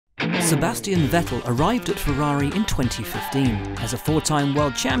Sebastian Vettel arrived at Ferrari in 2015 as a four-time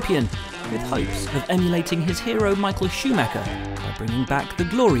world champion, with hopes of emulating his hero Michael Schumacher by bringing back the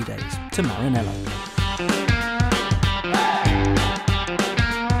glory days to Maranello.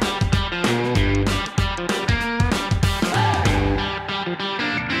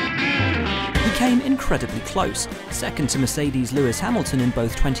 He came incredibly close, second to Mercedes' Lewis Hamilton in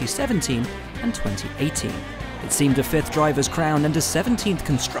both 2017 and 2018. It seemed a fifth driver's crown and a 17th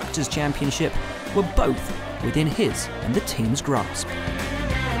Constructors' Championship were both within his and the team's grasp.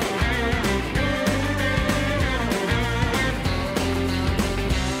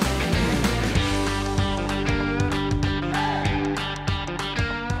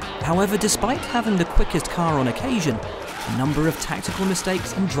 However, despite having the quickest car on occasion, a number of tactical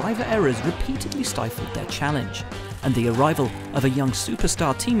mistakes and driver errors repeatedly stifled their challenge, and the arrival of a young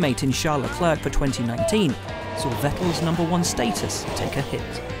superstar teammate in Charles Leclerc for 2019 saw Vettel's #1 status take a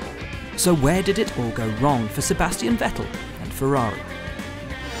hit. So where did it all go wrong for Sebastian Vettel and Ferrari?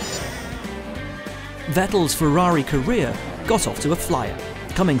 Vettel's Ferrari career got off to a flyer,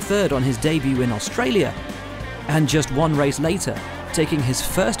 coming third on his debut in Australia, and just one race later, taking his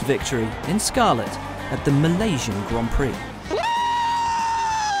first victory in Scarlet at the Malaysian Grand Prix.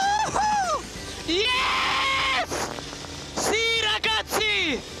 Yes! Sì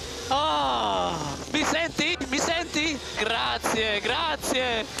ragazzi! Oh, mi senti? Mi senti? Grazie,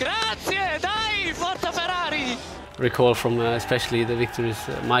 grazie, grazie! Dai, forza Ferrari! Recall from especially the victories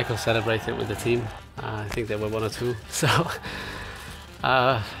Michael celebrated with the team. I think there were one or two. So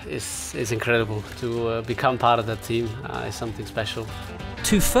it's incredible to become part of that team. It's something special.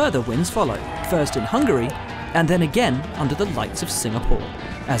 Two further wins followed, first in Hungary and then again under the lights of Singapore,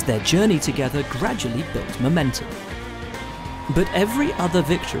 as their journey together gradually built momentum. But every other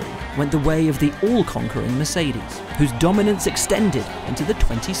victory went the way of the all-conquering Mercedes, whose dominance extended into the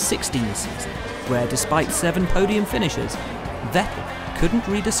 2016 season, where despite 7 podium finishes, Vettel couldn't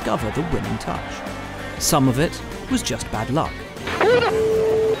rediscover the winning touch. Some of it was just bad luck.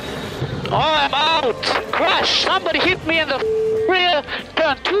 Oh, I'm out! Crash! Somebody hit me in the rear,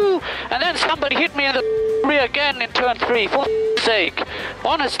 turn 2, and then somebody hit me in the rear again in turn 3. For sake,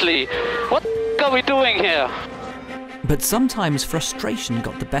 honestly, what are we doing here? But sometimes frustration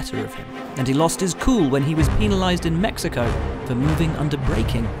got the better of him, and he lost his cool when he was penalised in Mexico for moving under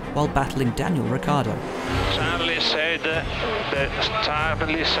braking while battling Daniel Ricciardo. Charlie said,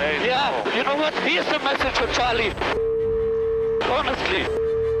 Yeah, you know what? Here's the message for Charlie. Honestly.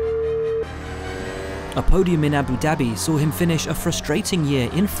 A podium in Abu Dhabi saw him finish a frustrating year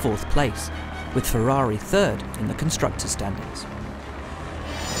in 4th place, with Ferrari 3rd in the constructors' standings.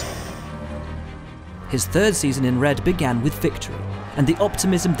 His 3rd season in red began with victory, and the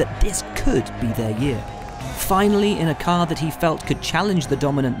optimism that this could be their year. Finally, in a car that he felt could challenge the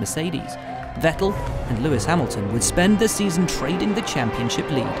dominant Mercedes, Vettel and Lewis Hamilton would spend the season trading the championship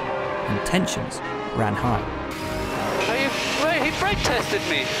lead, and tensions ran high. He brake tested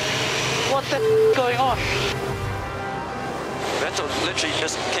me. What the going on? Vettel literally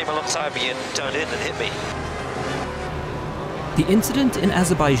just came alongside me and turned in and hit me. The incident in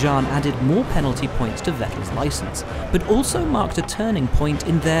Azerbaijan added more penalty points to Vettel's licence, but also marked a turning point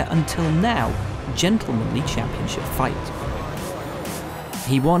in their, until now, gentlemanly championship fight.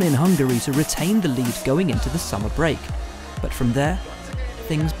 He won in Hungary to retain the lead going into the summer break, but from there,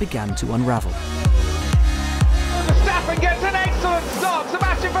 things began to unravel. Verstappen gets an excellent start.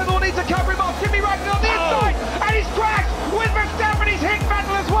 Sebastian Vettel will need to cover him off. Kimi Räikkönen on the inside, and he's crashed with Verstappen. He's hit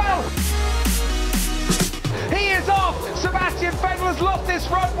Vettel as well. He is off. Sebastian Vettel has lost his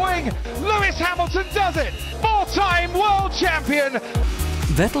front wing. Lewis Hamilton does it. 4-time world champion.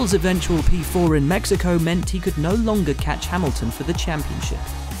 Vettel's eventual P4 in Mexico meant he could no longer catch Hamilton for the championship,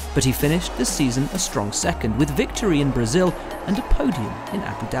 but he finished the season a strong second, with victory in Brazil and a podium in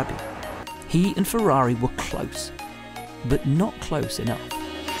Abu Dhabi. He and Ferrari were close, but not close enough.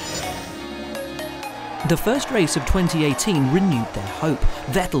 The first race of 2018 renewed their hope,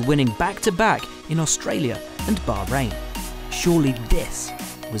 Vettel winning back-to-back in Australia and Bahrain. Surely this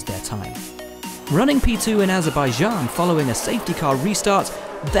was their time. Running P2 in Azerbaijan following a safety car restart,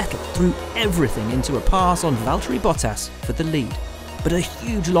 Vettel threw everything into a pass on Valtteri Bottas for the lead. But a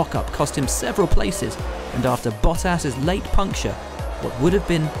huge lockup cost him several places, and after Bottas's late puncture, what would have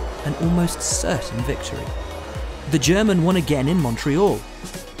been an almost certain victory. The German won again in Montreal,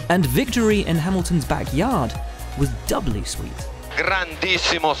 and victory in Hamilton's backyard was doubly sweet.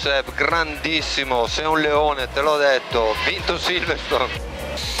 Grandissimo Seb, grandissimo, sei un leone, te l'ho detto, vinto Silverstone.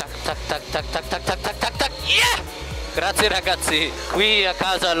 Tac tac tac tac tac tac tac tac tac, yeah! Grazie ragazzi, qui a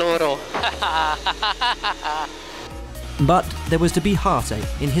casa loro. But there was to be heartache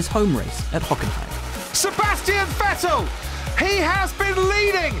in his home race at Hockenheim. Sebastian Vettel! He has been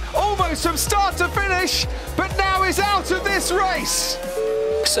leading almost from start to finish, but now is out of this race.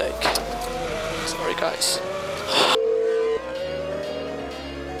 Sake. Sorry, guys.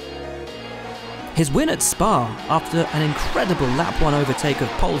 His win at Spa, after an incredible lap 1 overtake of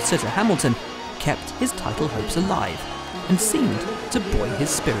pole sitter Hamilton, kept his title hopes alive and seemed to buoy his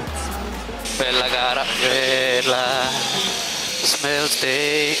spirits. Bella gara, bella. Smells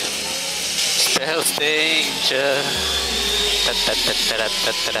danger.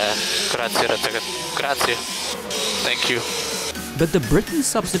 Grazie. Thank you. But the Britain's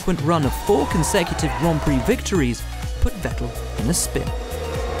subsequent run of 4 consecutive Grand Prix victories put Vettel in a spin.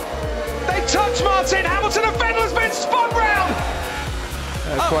 They touch Martin Hamilton and Vettel has been spun round!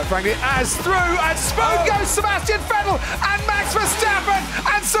 Quite frankly, as through and spun goes Sebastian Vettel and Max Verstappen,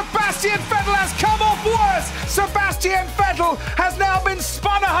 and Sebastian Vettel has come off worse. Sebastian Vettel has now been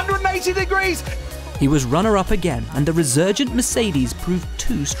spun 180 degrees. He was runner-up again, and the resurgent Mercedes proved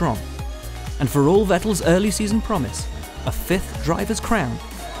too strong. And for all Vettel's early season promise, a 5th driver's crown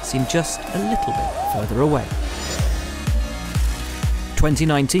seemed just a little bit further away.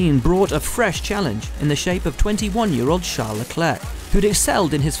 2019 brought a fresh challenge in the shape of 21-year-old Charles Leclerc, who'd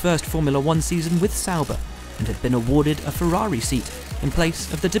excelled in his first Formula One season with Sauber and had been awarded a Ferrari seat in place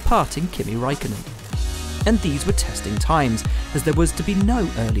of the departing Kimi Raikkonen. And these were testing times, as there was to be no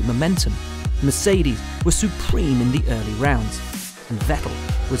early momentum. Mercedes was supreme in the early rounds, and Vettel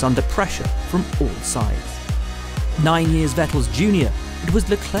was under pressure from all sides. 9 years Vettel's junior, it was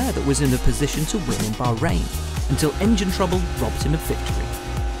Leclerc that was in a position to win in Bahrain, until engine trouble robbed him of victory.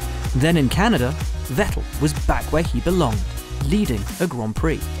 Then in Canada, Vettel was back where he belonged, leading a Grand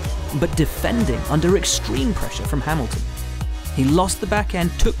Prix, but defending under extreme pressure from Hamilton. He lost the back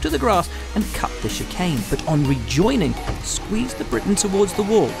end, took to the grass and cut the chicane, but on rejoining, squeezed the Briton towards the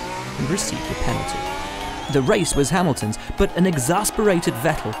wall and received a penalty. The race was Hamilton's, but an exasperated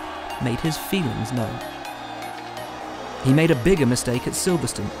Vettel made his feelings known. He made a bigger mistake at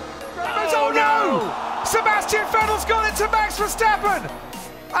Silverstone. Oh no! Sebastian Vettel's gone into Max Verstappen!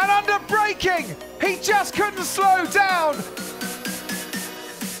 And under braking, he just couldn't slow down!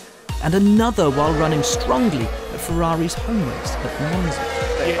 And another while running strongly at Ferrari's home race at Monza.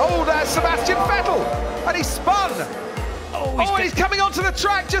 Oh, there's Sebastian Vettel! And he spun! and he's coming onto the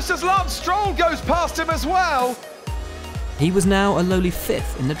track just as Lance Stroll goes past him as well! He was now a lowly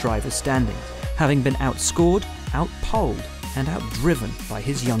 5th in the driver's standings, having been outscored, outpoled and outdriven by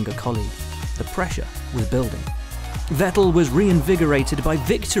his younger colleague. The pressure was building. Vettel was reinvigorated by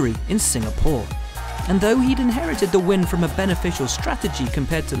victory in Singapore. And though he'd inherited the win from a beneficial strategy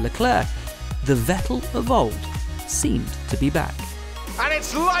compared to Leclerc, the Vettel of old seemed to be back. And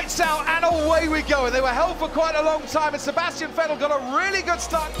it's lights out and away we go. And they were held for quite a long time, and Sebastian Vettel got a really good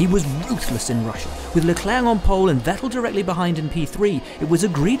start. He was ruthless in Russia. With Leclerc on pole and Vettel directly behind in P3, it was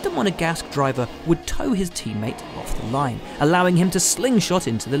agreed that Monegasque driver would tow his teammate off the line, allowing him to slingshot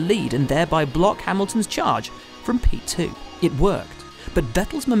into the lead and thereby block Hamilton's charge from P2. It worked, but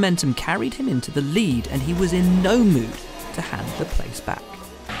Vettel's momentum carried him into the lead and he was in no mood to hand the place back.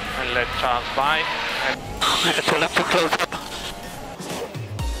 And let Charles by.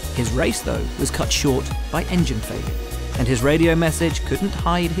 His race, though, was cut short by engine failure, and his radio message couldn't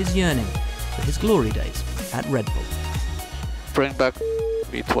hide his yearning for his glory days at Red Bull. Bring back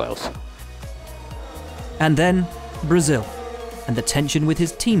V12. And then Brazil, and the tension with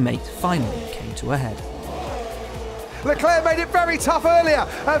his teammate finally came to a head. Leclerc made it very tough earlier.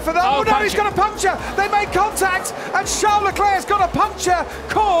 And for the he's got a puncture. They made contact, and Charles Leclerc's got a puncture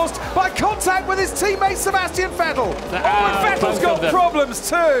caused by contact with his teammate Sebastian Vettel. And Vettel's got problems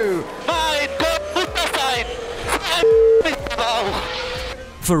too.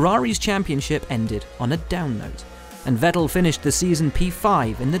 Ferrari's championship ended on a down note, and Vettel finished the season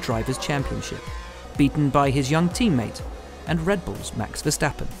P5 in the Drivers' Championship, beaten by his young teammate and Red Bull's Max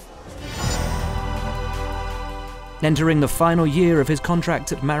Verstappen. Entering the final year of his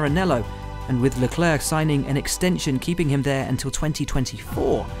contract at Maranello, and with Leclerc signing an extension keeping him there until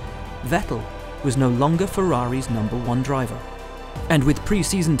 2024, Vettel was no longer Ferrari's #1 driver. And with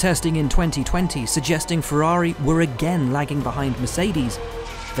pre-season testing in 2020 suggesting Ferrari were again lagging behind Mercedes,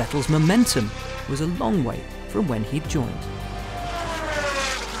 Vettel's momentum was a long way from when he'd joined.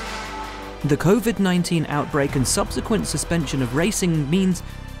 The COVID-19 outbreak and subsequent suspension of racing means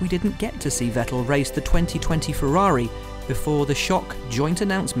we didn't get to see Vettel race the 2020 Ferrari before the shock joint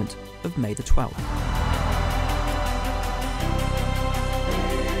announcement of May the 12th.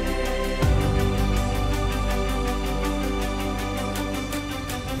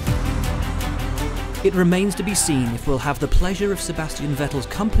 It remains to be seen if we'll have the pleasure of Sebastian Vettel's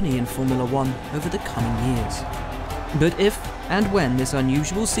company in Formula One over the coming years. But if and when this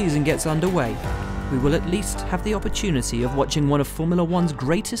unusual season gets underway, we will at least have the opportunity of watching one of Formula One's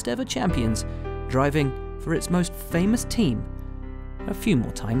greatest ever champions driving for its most famous team a few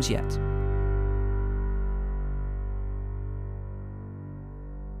more times yet.